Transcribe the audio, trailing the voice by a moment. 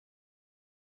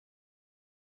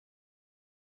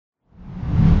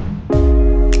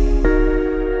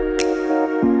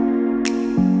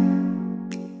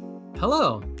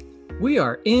We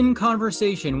are in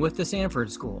conversation with the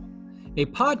Sanford School, a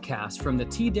podcast from the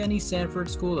T. Denny Sanford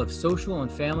School of Social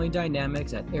and Family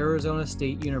Dynamics at Arizona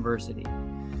State University,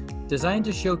 designed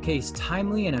to showcase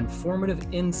timely and informative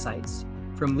insights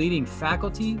from leading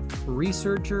faculty,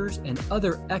 researchers, and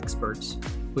other experts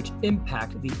which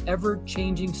impact the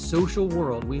ever-changing social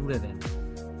world we live in.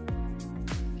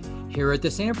 Here at the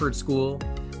Sanford School,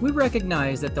 we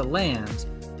recognize that the lands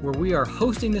where we are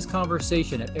hosting this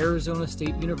conversation at Arizona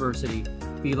State University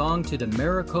belong to the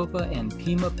Maricopa and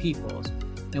Pima peoples,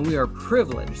 and we are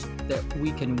privileged that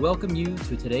we can welcome you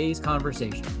to today's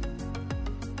conversation.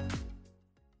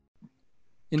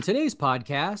 In today's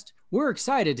podcast, we're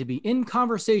excited to be in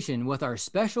conversation with our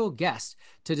special guest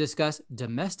to discuss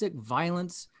Domestic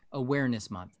Violence Awareness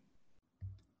Month.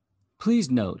 Please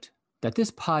note that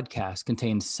this podcast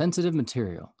contains sensitive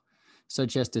material,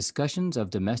 such as discussions of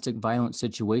domestic violence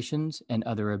situations and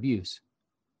other abuse.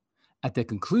 At the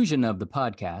conclusion of the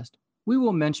podcast, we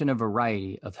will mention a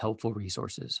variety of helpful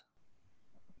resources.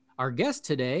 Our guest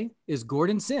today is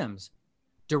Gordon Sims,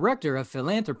 Director of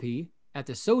Philanthropy at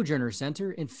the Sojourner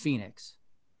Center in Phoenix.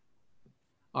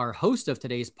 Our host of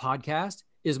today's podcast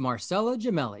is Marcella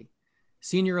Gemelli,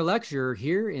 Senior Lecturer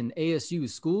here in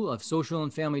ASU's School of Social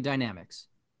and Family Dynamics.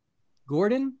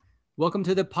 Gordon, welcome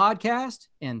to the podcast,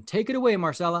 and take it away,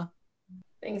 Marcella.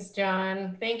 Thanks,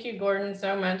 John. Thank you, Gordon,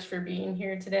 so much for being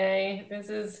here today. This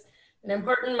is an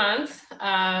important month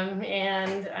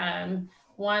and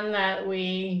one that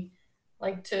we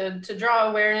like to draw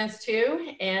awareness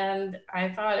to, and I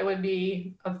thought it would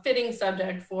be a fitting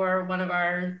subject for one of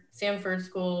our Sanford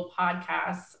School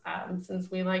podcasts,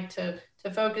 since we like to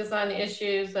focus on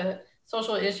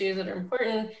social issues that are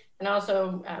important, and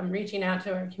also reaching out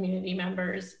to our community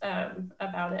members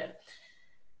about it.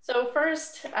 So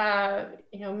first,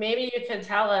 maybe you could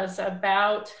tell us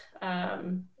about,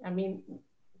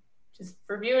 just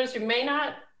for viewers who may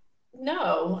not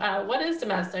know, what is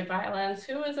domestic violence?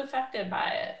 Who is affected by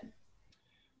it?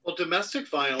 Well, domestic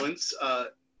violence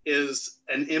is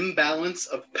an imbalance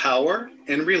of power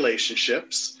in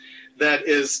relationships that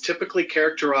is typically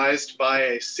characterized by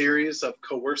a series of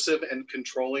coercive and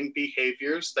controlling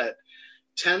behaviors that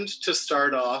tend to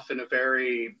start off in a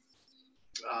very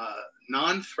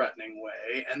non-threatening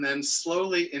way and then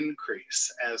slowly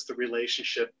increase as the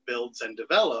relationship builds and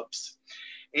develops.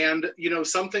 And,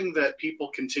 something that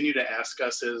people continue to ask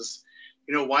us is,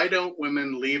 why don't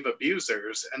women leave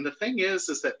abusers? And the thing is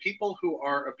that people who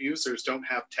are abusers don't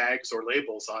have tags or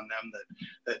labels on them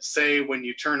that say when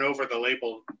you turn over the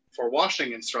label for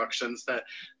washing instructions that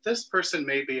this person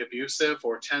may be abusive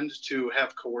or tend to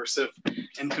have coercive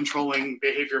and controlling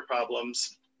behavior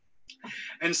problems.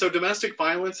 And so domestic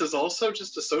violence is also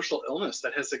just a social illness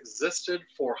that has existed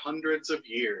for hundreds of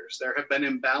years. There have been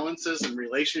imbalances in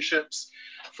relationships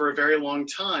for a very long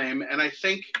time. And I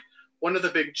think one of the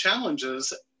big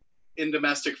challenges in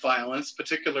domestic violence,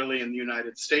 particularly in the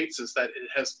United States, is that it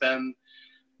has been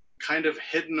kind of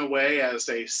hidden away as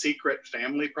a secret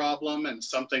family problem and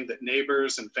something that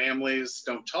neighbors and families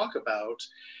don't talk about.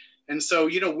 And so,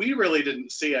 we really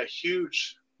didn't see a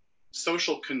huge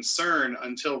social concern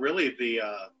until really the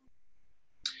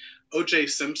O.J.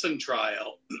 Simpson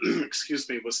trial,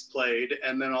 was played.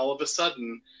 And then all of a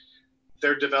sudden,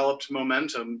 there developed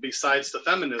momentum besides the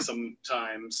feminism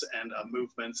times and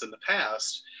movements in the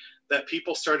past that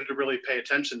people started to really pay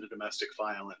attention to domestic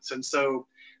violence. And so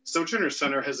Sojourner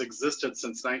Center has existed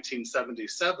since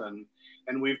 1977,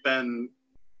 and we've been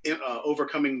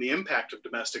overcoming the impact of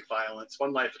domestic violence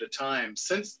one life at a time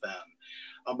since then.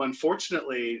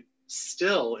 Unfortunately,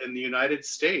 still in the United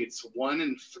States, 1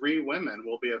 in 3 women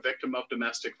will be a victim of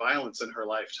domestic violence in her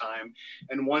lifetime,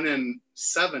 and 1 in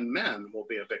 7 men will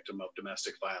be a victim of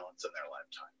domestic violence in their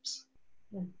lifetimes.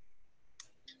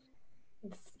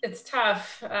 It's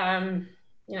tough.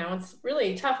 It's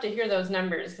really tough to hear those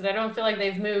numbers because I don't feel like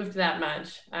they've moved that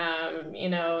much.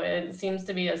 It seems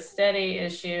to be a steady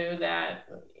issue that,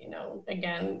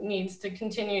 again, needs to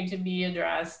continue to be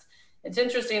addressed. It's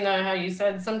interesting, though, how you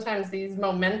said sometimes these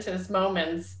momentous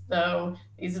moments, though,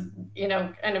 these,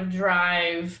 kind of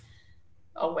drive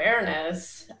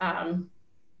awareness,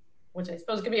 which I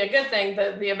suppose could be a good thing.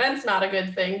 The event's not a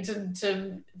good thing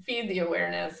to feed the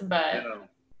awareness, but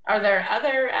are there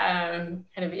other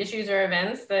kind of issues or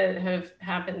events that have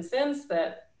happened since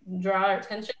that draw our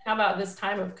attention? How about this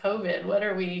time of COVID? What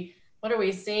are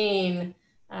we seeing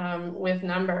with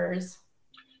numbers?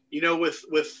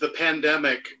 With the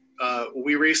pandemic,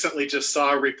 we recently just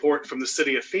saw a report from the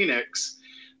city of Phoenix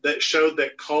that showed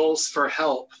that calls for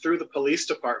help through the police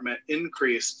department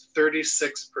increased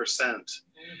 36%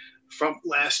 from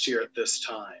last year at this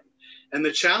time. And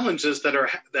the challenges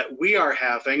that we are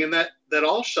having, and that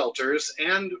all shelters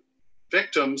and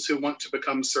victims who want to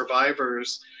become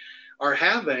survivors are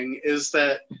having, is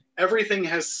that everything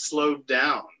has slowed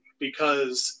down,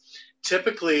 because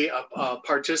typically a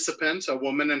participant, a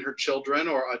woman and her children,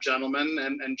 or a gentleman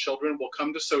and children, will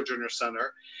come to Sojourner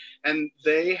Center, and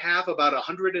they have about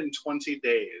 120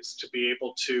 days to be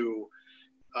able to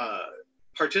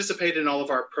participate in all of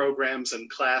our programs and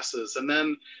classes. And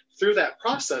then through that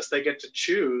process, they get to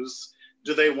choose,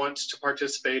 do they want to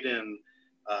participate in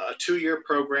a 2-year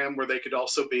program where they could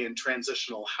also be in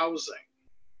transitional housing.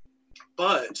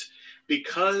 But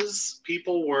because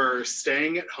people were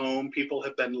staying at home, people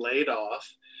have been laid off,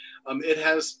 it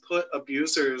has put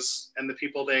abusers and the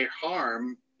people they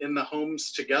harm in the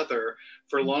homes together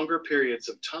for longer periods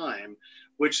of time,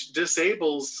 which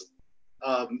disables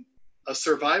a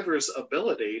survivor's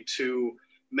ability to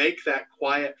make that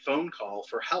quiet phone call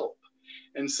for help.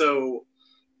 And so,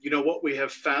 what we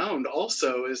have found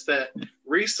also is that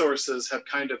resources have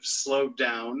kind of slowed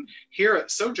down. Here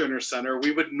at Sojourner Center,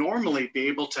 we would normally be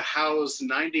able to house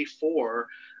 94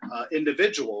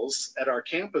 individuals at our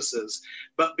campuses,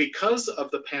 but because of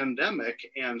the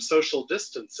pandemic and social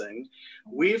distancing,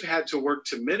 we've had to work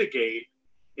to mitigate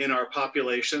in our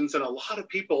populations, and a lot of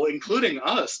people, including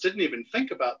us, didn't even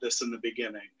think about this in the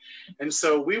beginning. And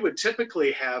so we would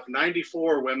typically have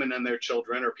 94 women and their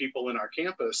children or people in our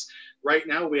campus. Right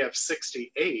now we have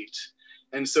 68.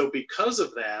 And so because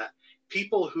of that,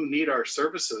 people who need our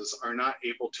services are not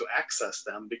able to access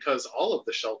them, because all of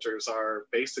the shelters are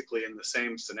basically in the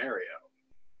same scenario.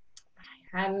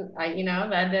 And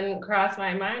that didn't cross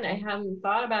my mind. I hadn't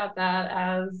thought about that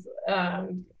as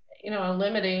a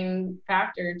limiting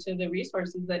factor to the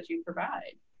resources that you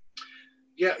provide.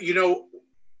 Yeah,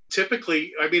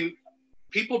 typically,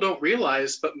 people don't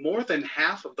realize, but more than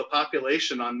half of the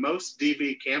population on most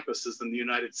DV campuses in the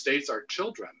United States are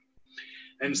children.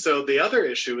 And so the other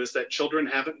issue is that children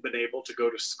haven't been able to go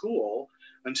to school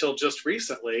until just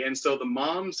recently. And so the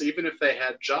moms, even if they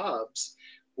had jobs,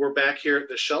 were back here at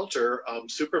the shelter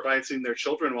supervising their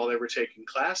children while they were taking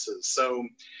classes. So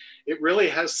it really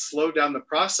has slowed down the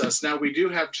process. Now, we do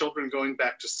have children going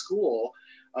back to school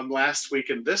last week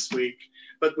and this week,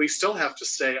 but we still have to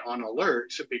stay on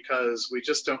alert because we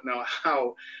just don't know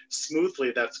how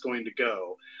smoothly that's going to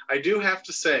go. I do have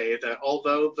to say that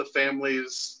although the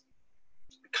families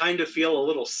kind of feel a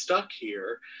little stuck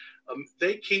here,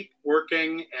 they keep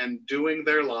working and doing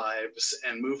their lives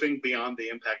and moving beyond the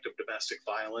impact of domestic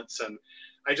violence. And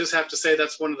I just have to say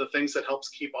that's one of the things that helps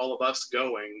keep all of us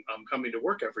going, coming to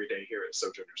work every day here at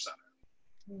Sojourner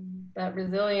Center. That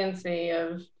resiliency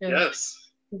of just yes,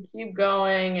 keep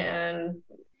going, and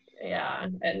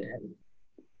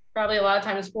probably a lot of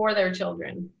times for their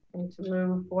children and to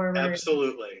move forward.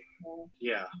 Absolutely,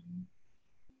 yeah.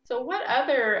 So what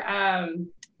other,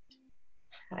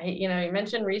 you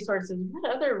mentioned resources.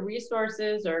 What other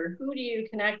resources or who do you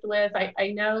connect with?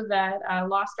 I know that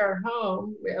Lost Our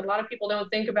Home, a lot of people don't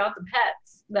think about the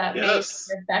pets that may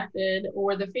be affected,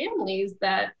 or the families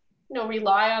that,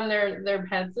 rely on their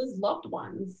pets as loved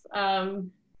ones.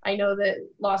 I know that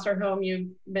Lost Our Home, you've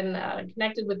been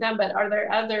connected with them, but are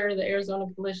there the Arizona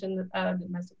Coalition of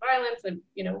Domestic Violence, and,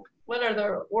 what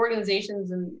other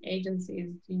organizations and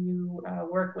agencies do you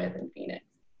work with in Phoenix?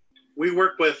 We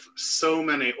work with so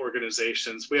many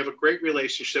organizations. We have a great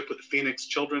relationship with the Phoenix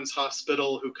Children's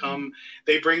Hospital, who come,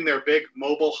 they bring their big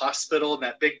mobile hospital and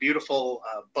that big, beautiful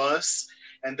bus,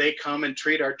 and they come and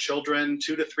treat our children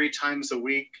 2 to 3 times a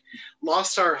week.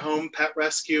 Lost Our Home Pet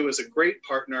Rescue is a great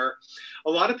partner.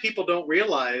 A lot of people don't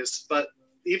realize, but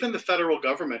even the federal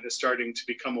government is starting to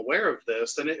become aware of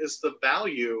this, and it is the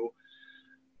value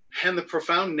and the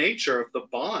profound nature of the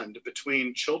bond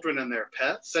between children and their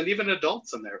pets, and even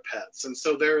adults and their pets. And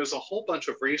so there is a whole bunch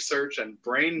of research and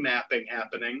brain mapping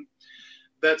happening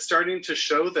that's starting to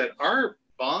show that our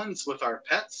bonds with our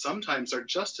pets sometimes are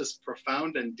just as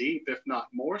profound and deep, if not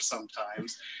more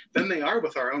sometimes, than they are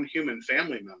with our own human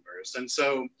family members. And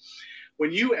so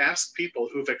when you ask people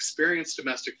who've experienced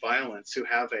domestic violence who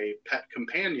have a pet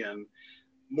companion,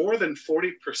 more than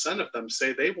 40% of them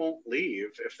say they won't leave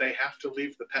if they have to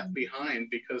leave the pet behind,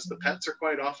 because the pets are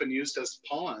quite often used as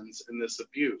pawns in this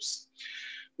abuse.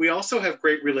 We also have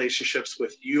great relationships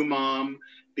with UMOM,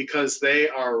 because they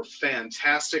are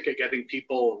fantastic at getting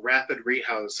people rapid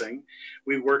rehousing.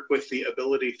 We work with the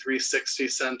Ability 360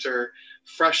 Center,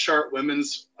 Fresh Start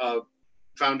Women's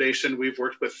Foundation we've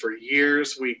worked with for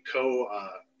years. We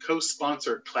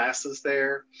co-sponsor classes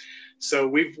there. So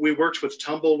we worked with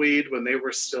Tumbleweed when they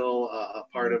were still a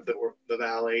part of the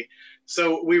Valley.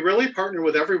 So we really partner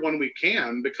with everyone we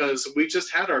can, because we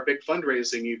just had our big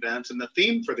fundraising event, and the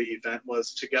theme for the event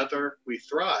was Together We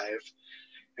Thrive.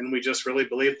 And we just really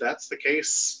believe that's the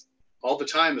case all the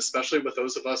time, especially with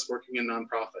those of us working in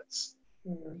nonprofits.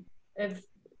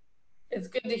 It's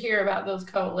good to hear about those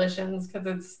coalitions,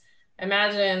 because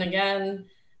imagine again,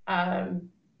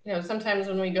 sometimes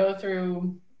when we go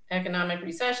through economic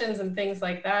recessions and things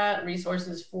like that,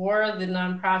 resources for the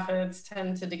nonprofits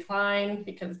tend to decline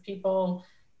because people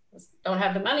don't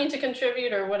have the money to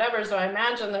contribute or whatever. So I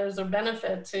imagine there's a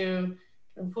benefit to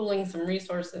pooling some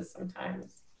resources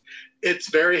sometimes. It's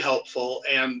very helpful.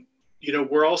 And,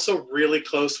 we're also really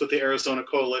close with the Arizona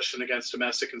Coalition Against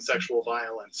Domestic and Sexual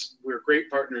Violence. We're great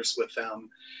partners with them.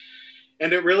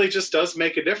 And it really just does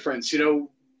make a difference.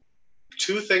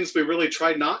 Two things we really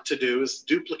try not to do is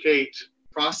duplicate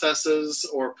processes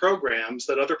or programs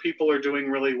that other people are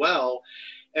doing really well.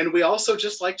 And we also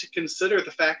just like to consider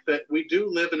the fact that we do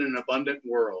live in an abundant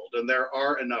world, and there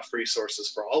are enough resources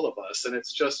for all of us. And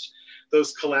it's just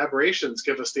those collaborations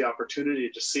give us the opportunity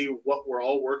to see what we're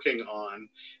all working on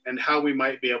and how we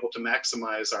might be able to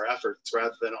maximize our efforts,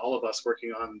 rather than all of us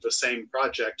working on the same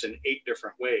project in 8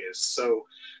 different ways. So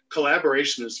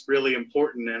collaboration is really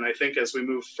important. And I think as we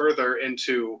move further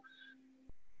into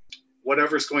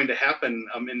whatever's going to happen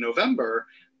in November,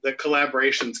 the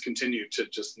collaborations continue to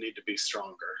just need to be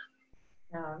stronger.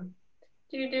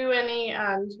 Do you do any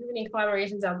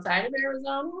collaborations outside of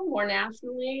Arizona, more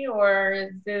nationally, or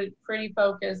is it pretty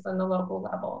focused on the local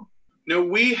level? No,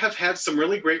 we have had some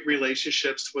really great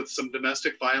relationships with some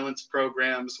domestic violence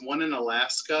programs, one in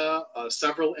Alaska,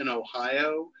 several in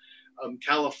Ohio,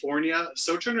 California.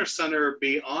 Sojourner Center,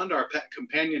 beyond our pet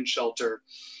companion shelter,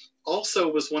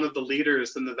 also was one of the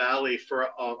leaders in the Valley for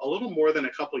a little more than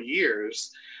a couple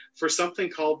years for something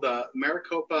called the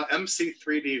Maricopa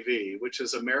MC3DV, which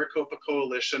is a Maricopa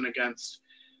Coalition Against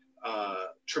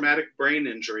Traumatic Brain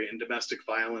Injury and Domestic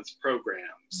Violence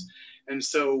Programs. And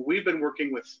so we had been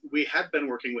working with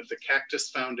the Cactus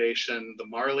Foundation, the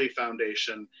Marley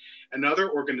Foundation, and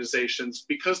other organizations,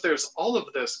 because there's all of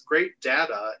this great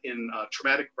data in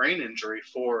traumatic brain injury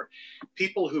for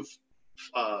people who've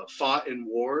fought in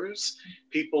wars,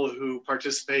 people who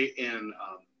participate in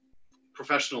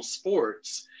professional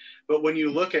sports. But when you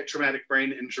look at traumatic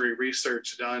brain injury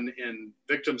research done in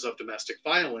victims of domestic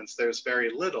violence, there's very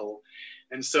little.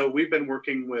 And so we've been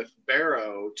working with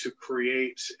Barrow to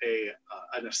create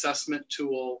an assessment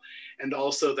tool, and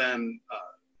also then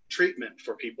treatment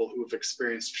for people who have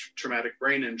experienced traumatic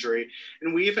brain injury.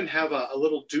 And we even have a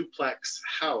little duplex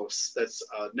house that's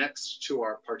next to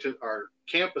our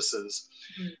campuses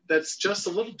that's just a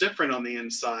little different on the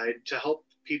inside to help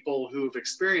people who have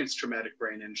experienced traumatic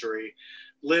brain injury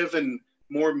live in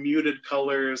more muted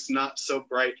colors, not so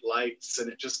bright lights,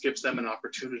 and it just gives them an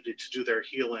opportunity to do their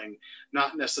healing,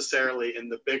 not necessarily in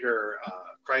the bigger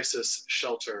crisis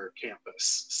shelter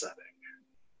campus setting.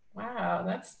 Wow,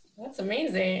 that's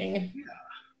amazing. Yeah.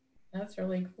 That's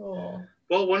really cool.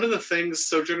 Well, one of the things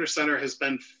Sojourner Center has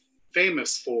been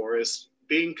famous for is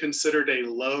being considered a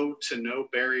low to no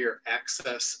barrier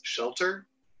access shelter.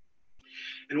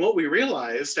 And what we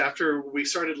realized after we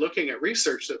started looking at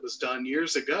research that was done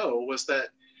years ago was that,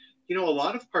 a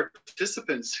lot of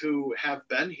participants who have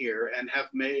been here and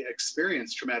may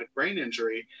experience traumatic brain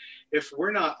injury, if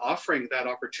we're not offering that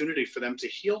opportunity for them to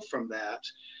heal from that,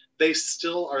 they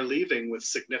still are leaving with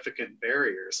significant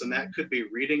barriers. And that could be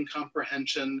reading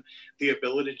comprehension, the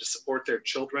ability to support their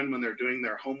children when they're doing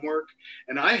their homework.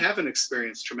 And I haven't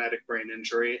experienced traumatic brain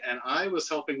injury, and I was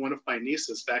helping one of my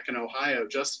nieces back in Ohio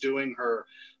just doing her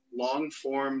long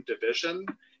form division.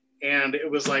 And it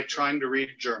was like trying to read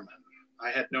German.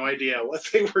 I had no idea what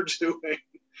they were doing.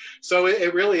 So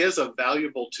it really is a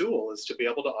valuable tool, is to be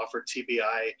able to offer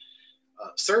TBI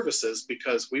services,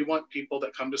 because we want people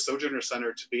that come to Sojourner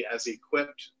Center to be as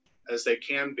equipped as they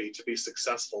can be to be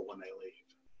successful when they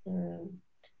leave.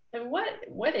 And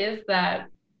what is that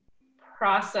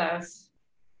process?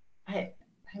 I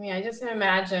mean, I just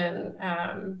imagine,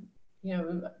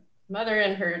 mother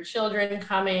and her children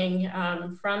coming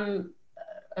from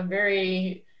a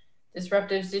very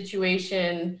disruptive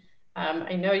situation.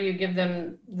 I know you give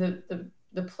them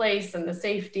the place and the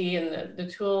safety and the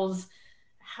tools.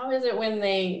 How is it when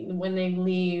they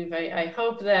leave? I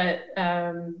hope that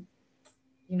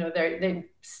they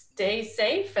stay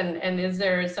safe, and is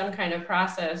there some kind of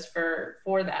process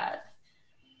for that?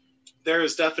 There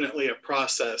is definitely a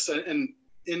process, and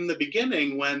in the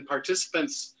beginning, when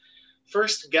participants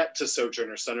first get to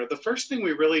Sojourner Center, the first thing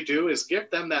we really do is give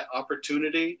them that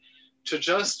opportunity to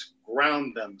just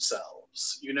ground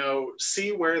themselves,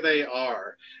 see where they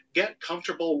are, get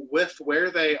comfortable with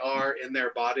where they are in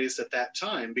their bodies at that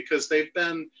time, because they've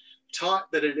been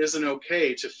taught that it isn't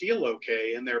okay to feel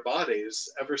okay in their bodies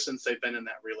ever since they've been in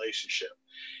that relationship.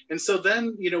 And so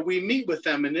then, we meet with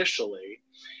them initially,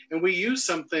 and we use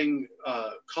something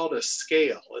called a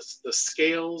scale. It's the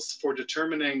scales for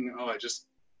determining,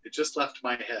 it just left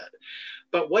my head.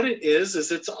 But what it is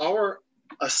it's our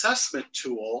assessment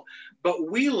tool,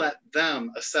 but we let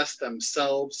them assess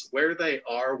themselves where they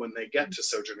are when they get to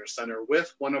Sojourner Center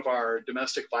with one of our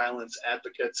domestic violence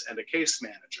advocates and a case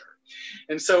manager.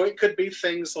 And so it could be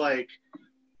things like,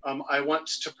 I want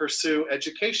to pursue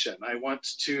education. I want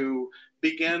to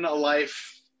begin a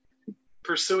life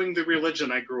pursuing the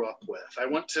religion I grew up with. I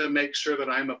want to make sure that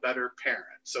I'm a better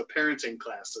parent. So parenting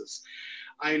classes.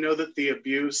 I know that the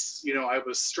abuse, I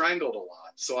was strangled a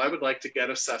lot. So I would like to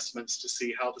get assessments to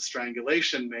see how the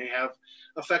strangulation may have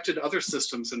affected other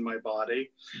systems in my body.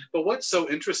 But what's so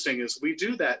interesting is we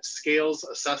do that scales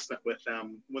assessment with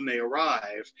them when they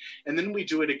arrive, and then we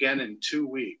do it again in 2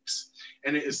 weeks.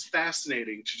 And it is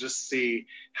fascinating to just see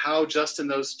how just in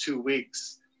those 2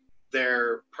 weeks,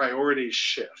 their priorities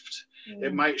shift.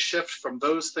 It might shift from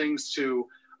those things to,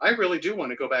 I really do want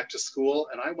to go back to school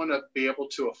and I want to be able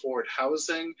to afford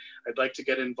housing. I'd like to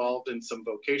get involved in some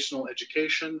vocational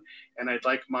education, and I'd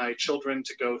like my children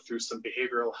to go through some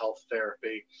behavioral health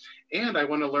therapy. And I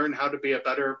want to learn how to be a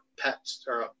better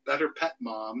pet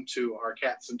mom to our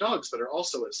cats and dogs that are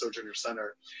also at Sojourner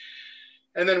Center.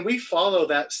 And then we follow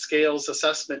that scales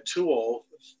assessment tool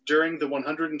during the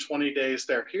 120 days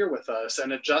they're here with us,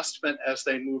 and adjustment as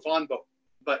they move on.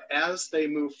 But as they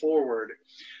move forward,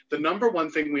 the number one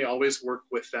thing we always work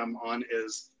with them on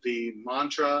is the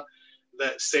mantra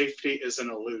that safety is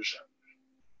an illusion.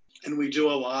 And we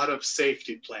do a lot of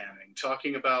safety planning,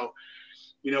 talking about,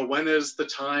 when is the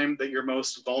time that you're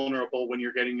most vulnerable when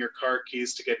you're getting your car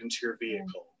keys to get into your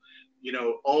vehicle?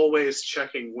 Always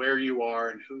checking where you are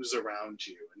and who's around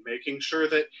you, and making sure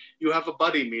that you have a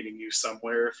buddy meeting you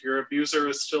somewhere if your abuser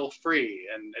is still free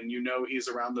and he's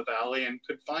around the valley and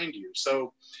could find you.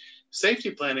 So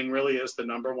safety planning really is the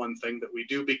number one thing that we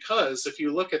do, because if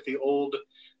you look at the old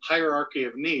hierarchy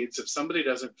of needs, if somebody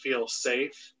doesn't feel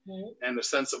safe and a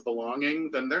sense of belonging,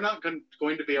 then they're not going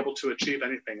to be able to achieve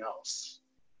anything else.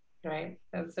 Right.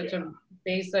 That's such a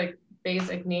basic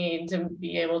need to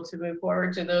be able to move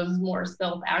forward to those more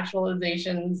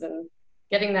self-actualizations and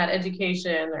getting that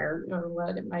education or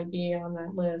what it might be on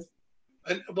that list.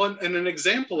 And an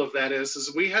example of that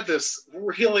is we had this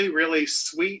really, really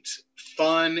sweet,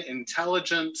 fun,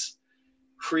 intelligent,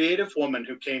 creative woman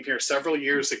who came here several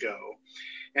years ago.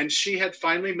 And she had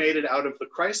finally made it out of the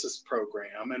crisis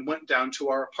program and went down to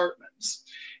our apartments.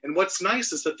 And what's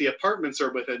nice is that the apartments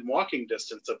are within walking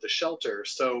distance of the shelter.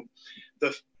 So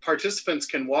the participants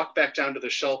can walk back down to the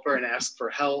shelter and ask for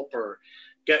help or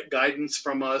get guidance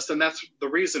from us. And that's the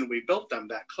reason we built them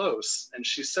that close. And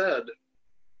she said,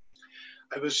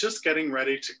 I was just getting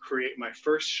ready to create my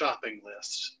first shopping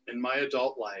list in my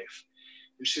adult life.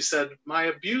 And she said, my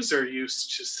abuser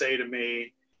used to say to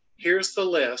me, here's the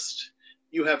list.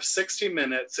 You have 60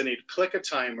 minutes, and he'd click a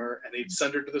timer and he'd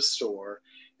send her to the store.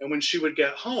 And when she would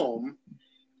get home,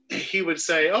 he would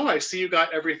say, oh, I see you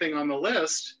got everything on the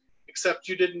list, except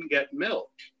you didn't get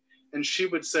milk. And she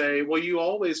would say, well, you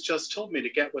always just told me to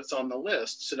get what's on the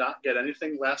list, to not get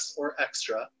anything less or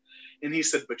extra. And he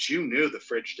said, but you knew the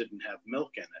fridge didn't have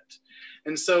milk in it.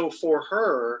 And so for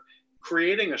her,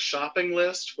 creating a shopping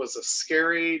list was a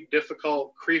scary,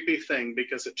 difficult, creepy thing,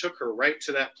 because it took her right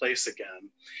to that place again.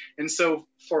 And so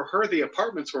for her, the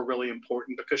apartments were really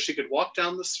important because she could walk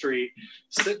down the street,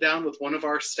 sit down with one of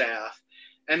our staff,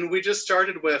 and we just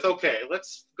started with, okay,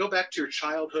 let's go back to your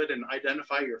childhood and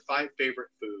identify your 5 favorite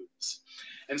foods.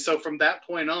 And so from that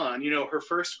point on, her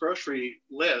first grocery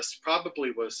list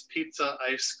probably was pizza,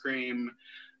 ice cream,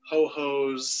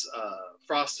 Ho-Hos,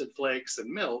 Frosted Flakes,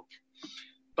 and milk.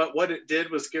 But what it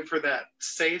did was give her that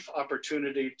safe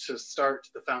opportunity to start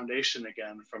the foundation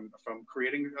again from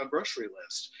creating a grocery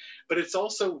list. But it's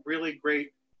also really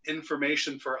great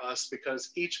information for us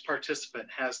because each participant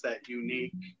has that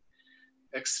unique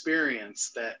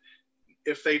experience that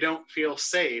if they don't feel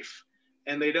safe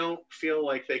and they don't feel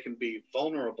like they can be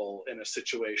vulnerable in a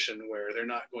situation where they're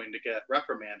not going to get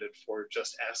reprimanded for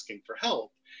just asking for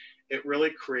help, it really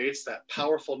creates that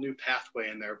powerful new pathway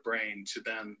in their brain to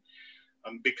then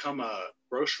become a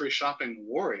grocery shopping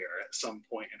warrior at some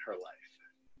point in her life.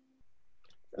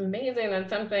 Amazing. That's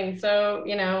something. So,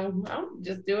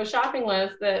 just do a shopping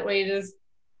list. That way, just,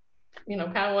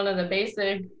 kind of one of the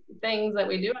basic things that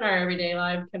we do in our everyday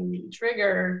life can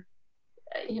trigger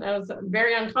some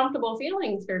very uncomfortable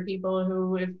feelings for people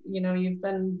who, if you've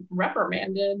been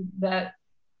reprimanded that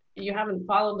you haven't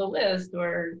followed the list,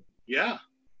 or yeah.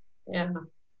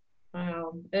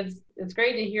 It's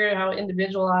great to hear how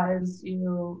individualized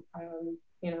the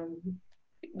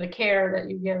care that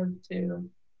you give to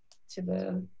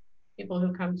the people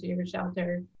who come to your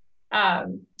shelter. I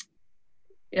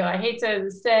hate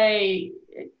to say,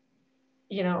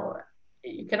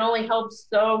 you can only help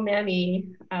so many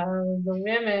of the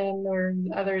women or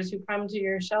others who come to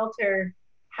your shelter.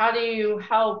 How do you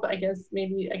help, I guess,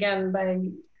 maybe again by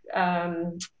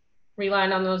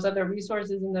relying on those other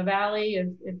resources in the Valley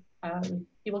if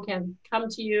people can come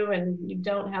to you and you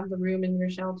don't have the room in your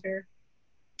shelter?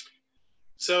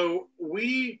 So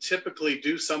we typically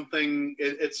do something,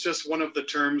 it's just one of the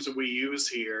terms we use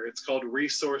here. It's called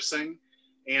resourcing.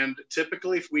 And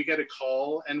typically if we get a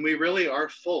call, and we really are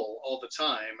full all the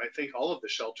time, I think all of the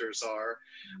shelters are.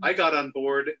 I got on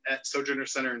board at Sojourner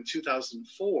Center in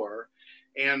 2004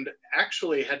 and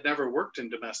actually had never worked in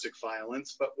domestic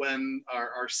violence, but when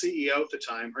our CEO at the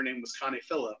time, her name was Connie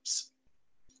Phillips,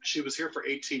 she was here for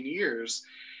 18 years.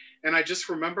 And I just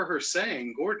remember her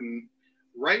saying, Gordon,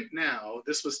 right now,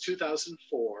 this was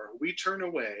 2004, we turn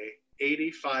away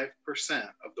 85%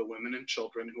 of the women and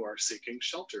children who are seeking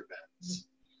shelter beds.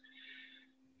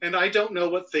 And I don't know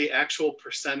what the actual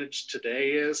percentage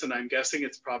today is, and I'm guessing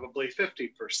it's probably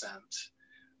 50%.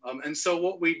 And so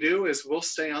what we do is we'll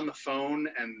stay on the phone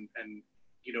and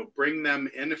bring them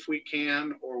in if we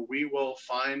can, or we will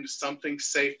find something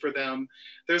safe for them.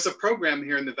 There's a program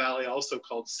here in the Valley also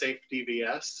called Safe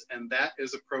DVS, and that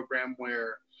is a program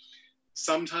where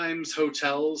sometimes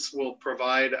hotels will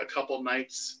provide a couple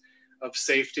nights of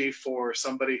safety for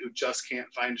somebody who just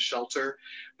can't find shelter.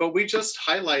 But we just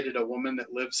highlighted a woman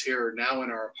that lives here now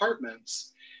in our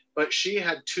apartments, but she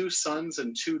had 2 sons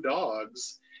and 2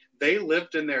 dogs. They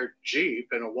lived in their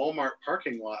Jeep in a Walmart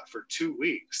parking lot for 2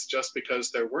 weeks just because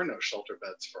there were no shelter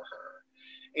beds for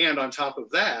her. And on top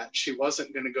of that, she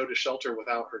wasn't going to go to shelter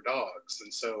without her dogs.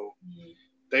 And so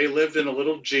they lived in a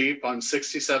little Jeep on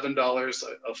 $67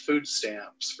 of food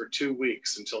stamps for 2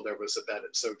 weeks until there was a bed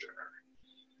at Sojourner.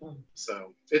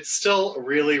 So it's still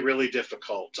really, really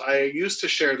difficult. I used to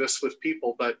share this with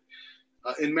people, but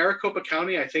in Maricopa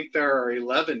County, I think there are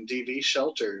 11 DV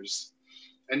shelters.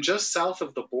 And just south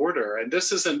of the border, and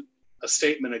this isn't a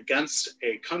statement against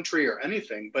a country or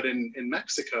anything, but in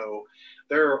Mexico,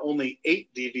 there are only 8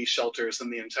 DV shelters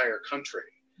in the entire country.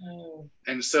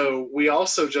 And so we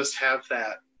also just have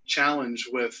that challenge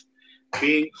with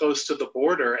being close to the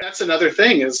border. That's another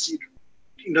thing is,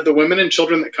 the women and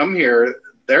children that come here,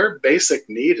 their basic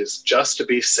need is just to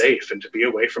be safe and to be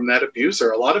away from that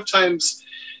abuser. A lot of times,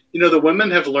 the women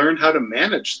have learned how to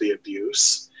manage the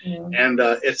abuse. And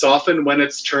it's often when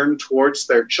it's turned towards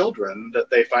their children that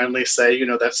they finally say,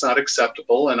 that's not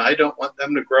acceptable. And I don't want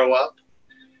them to grow up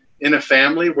in a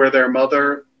family where their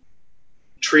mother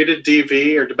treated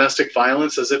DV or domestic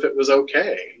violence as if it was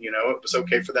okay. It was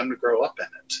okay for them to grow up in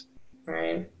it.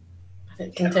 Right.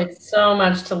 It can take so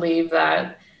much to leave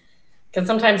that, because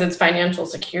sometimes it's financial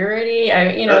security.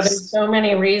 There's so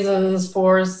many reasons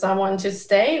for someone to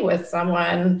stay with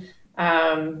someone.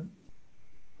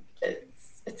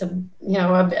 It's a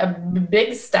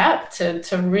big step to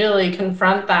really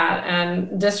confront that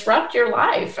and disrupt your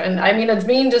life. And I mean, it's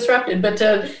being disrupted, but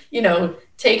to,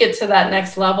 take it to that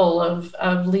next level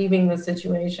of leaving the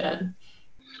situation.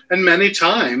 And many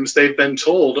times they've been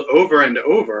told over and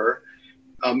over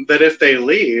that if they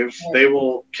leave, they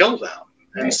will kill them.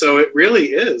 Right. And so it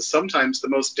really is sometimes the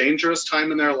most dangerous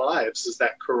time in their lives is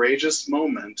that courageous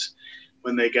moment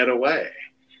when they get away.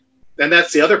 And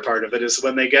that's the other part of it, is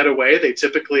when they get away, they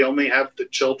typically only have the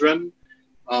children,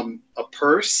 a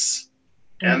purse,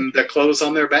 and their clothes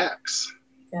on their backs.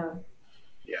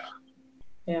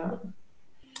 Yeah.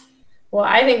 Well,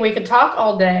 I think we could talk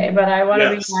all day, but I want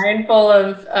to be mindful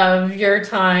of your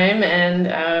time, and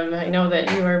I know that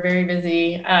you are very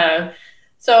busy.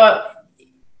 So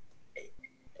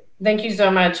thank you so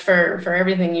much for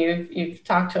everything you've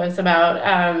talked to us about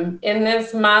in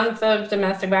this month of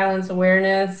domestic violence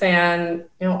awareness, and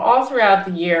all throughout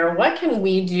the year. What can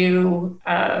we do?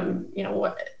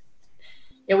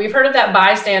 We've heard of that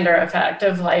bystander effect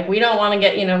of we don't want to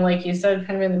get, like you said,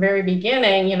 kind of in the very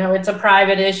beginning, it's a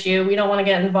private issue. We don't want to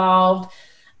get involved.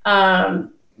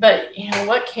 But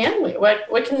what can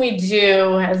we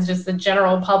do as just the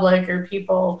general public or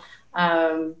people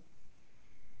about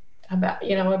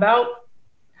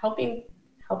helping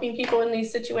people in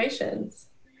these situations?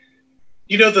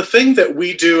 The thing that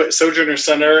we do at Sojourner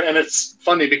Center, and it's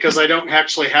funny because I don't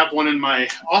actually have one in my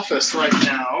office right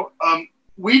now.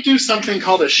 we do something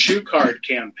called a shoe card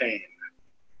campaign.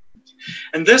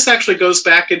 And this actually goes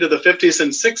back into the 50s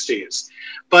and 60s.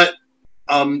 But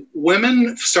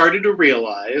women started to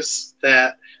realize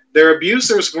that their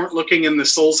abusers weren't looking in the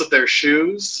soles of their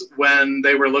shoes when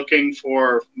they were looking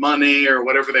for money or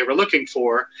whatever they were looking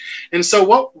for. And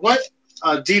so what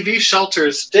DV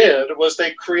shelters did was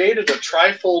they created a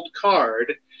trifold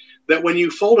card that when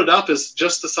you fold it up is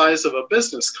just the size of a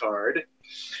business card.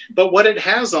 But what it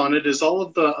has on it is all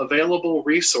of the available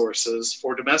resources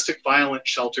for domestic violence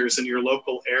shelters in your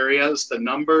local areas, the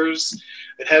numbers.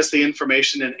 It has the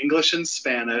information in English and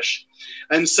Spanish.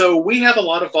 And so we have a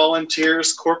lot of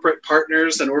volunteers, corporate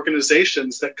partners, and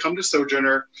organizations that come to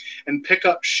Sojourner and pick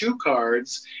up shoe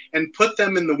cards and put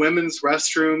them in the women's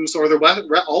restrooms or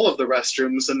all of the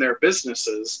restrooms in their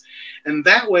businesses. And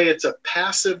that way it's a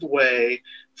passive way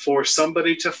for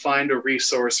somebody to find a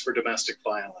resource for domestic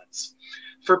violence.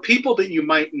 For people that you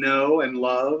might know and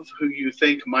love, who you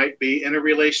think might be in a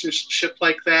relationship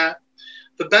like that,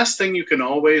 the best thing you can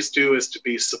always do is to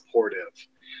be supportive,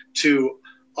 to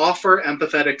offer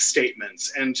empathetic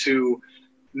statements, and to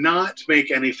not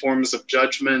make any forms of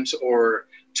judgment or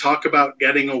talk about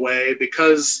getting away,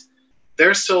 because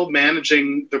they're still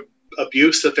managing the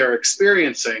abuse that they're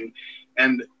experiencing.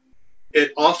 And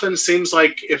it often seems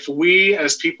like if we,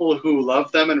 as people who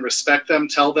love them and respect them,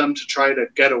 tell them to try to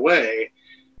get away,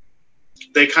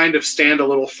 they kind of stand a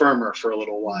little firmer for a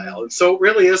little while. And so it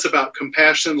really is about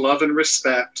compassion, love, and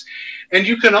respect. And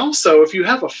you can also, if you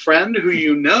have a friend who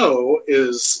you know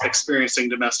is experiencing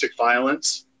domestic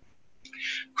violence,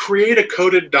 create a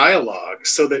coded dialogue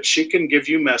so that she can give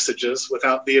you messages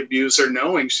without the abuser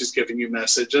knowing she's giving you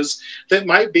messages that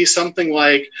might be something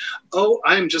like, oh,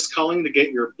 I'm just calling to get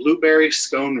your blueberry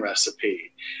scone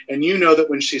recipe. And you know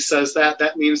that when she says that,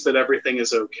 that means that everything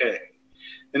is okay.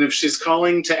 And if she's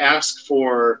calling to ask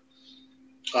for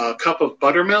a cup of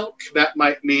buttermilk, that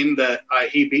might mean that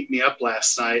he beat me up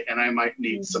last night and I might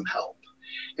need some help.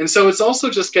 And so it's also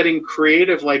just getting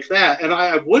creative like that. And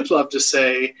I would love to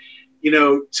say, you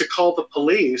know, to call the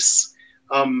police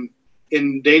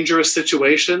in dangerous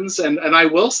situations. And I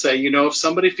will say, you know, if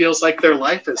somebody feels like their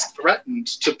life is threatened,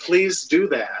 to please do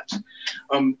that.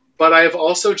 But I've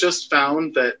also just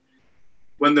found that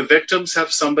when the victims have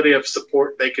somebody of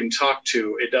support they can talk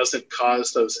to, it doesn't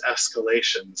cause those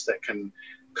escalations that can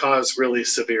cause really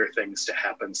severe things to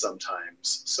happen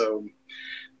sometimes. So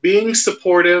being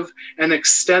supportive and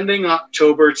extending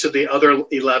October to the other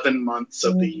 11 months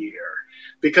of the year,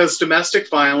 because domestic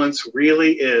violence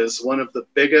really is one of the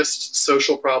biggest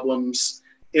social problems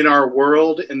in our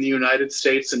world, in the United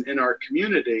States, and in our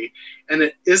community. And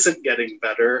it isn't getting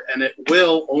better, and it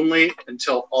will only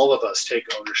until all of us take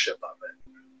ownership of it.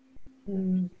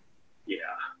 Yeah.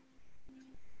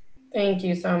 Thank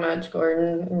you so much,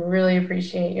 Gordon. Really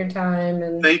appreciate your time.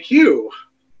 And thank you.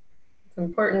 It's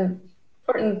important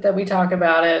that we talk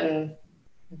about it, and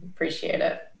appreciate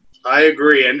it. I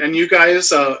agree. And you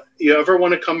guys, you ever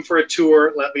want to come for a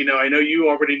tour, let me know. I know you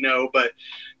already know, but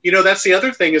you know, that's the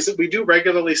other thing, is that we do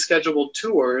regularly scheduled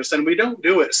tours, and we don't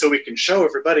do it so we can show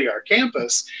everybody our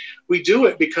campus. We do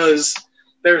it because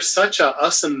there's such a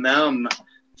us and them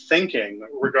thinking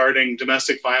regarding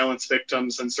domestic violence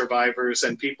victims and survivors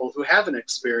and people who haven't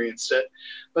experienced it.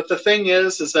 But the thing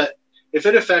is that if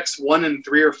it affects 1 in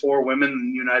 3 or 4 women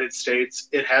in the United States,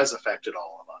 it has affected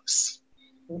all of us.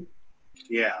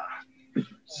 Yeah.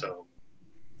 So.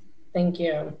 Thank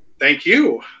you. Thank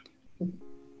you.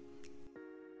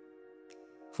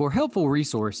 For helpful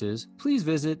resources, please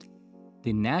visit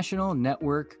the National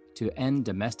Network to End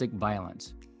Domestic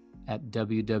Violence at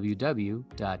www.nnedv.org.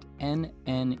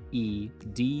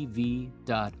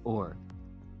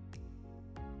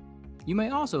 You may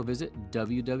also visit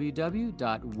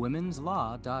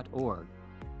www.womenslaw.org.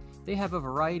 They have a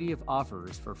variety of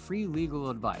offers for free legal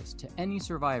advice to any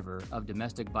survivor of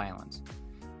domestic violence,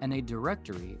 and a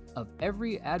directory of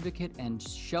every advocate and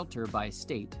shelter by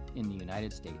state in the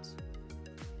United States.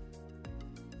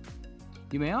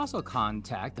 You may also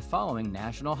contact the following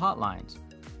national hotlines.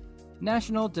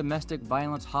 National Domestic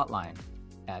Violence Hotline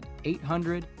at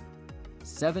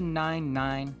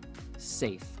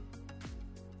 800-799-SAFE,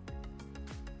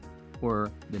 or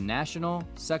the National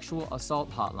Sexual Assault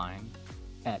Hotline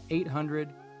at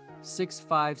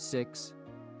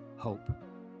 800-656-HOPE.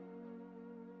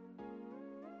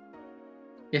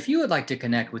 If you would like to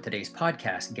connect with today's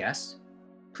podcast guests,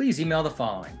 please email the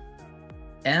following: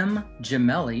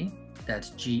 mgemelli,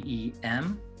 that's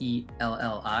GEMELLI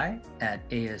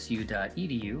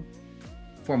 @asu.edu,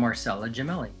 for Marcella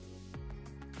Gemelli.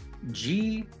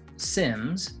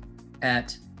 gsims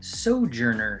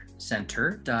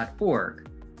 @sojournercenter.org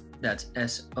That's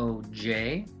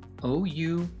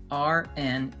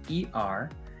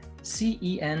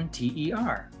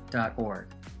SOJOURNERCENTER.org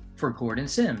for Gordon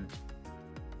Sims.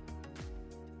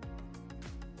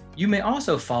 You may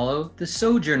also follow the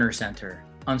Sojourner Center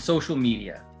on social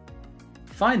media.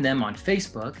 Find them on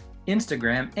Facebook,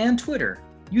 Instagram, and Twitter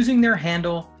using their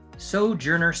handle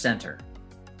Sojourner Center.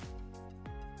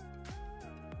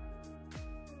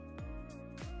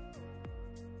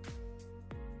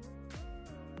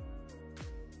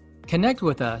 Connect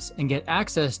with us and get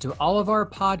access to all of our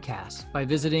podcasts by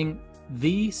visiting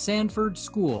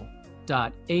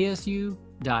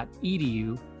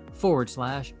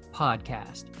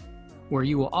thesanfordschool.asu.edu/podcast, where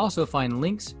you will also find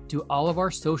links to all of our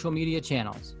social media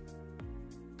channels.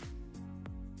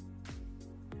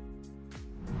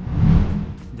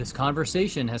 This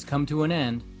conversation has come to an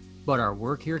end, but our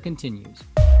work here continues.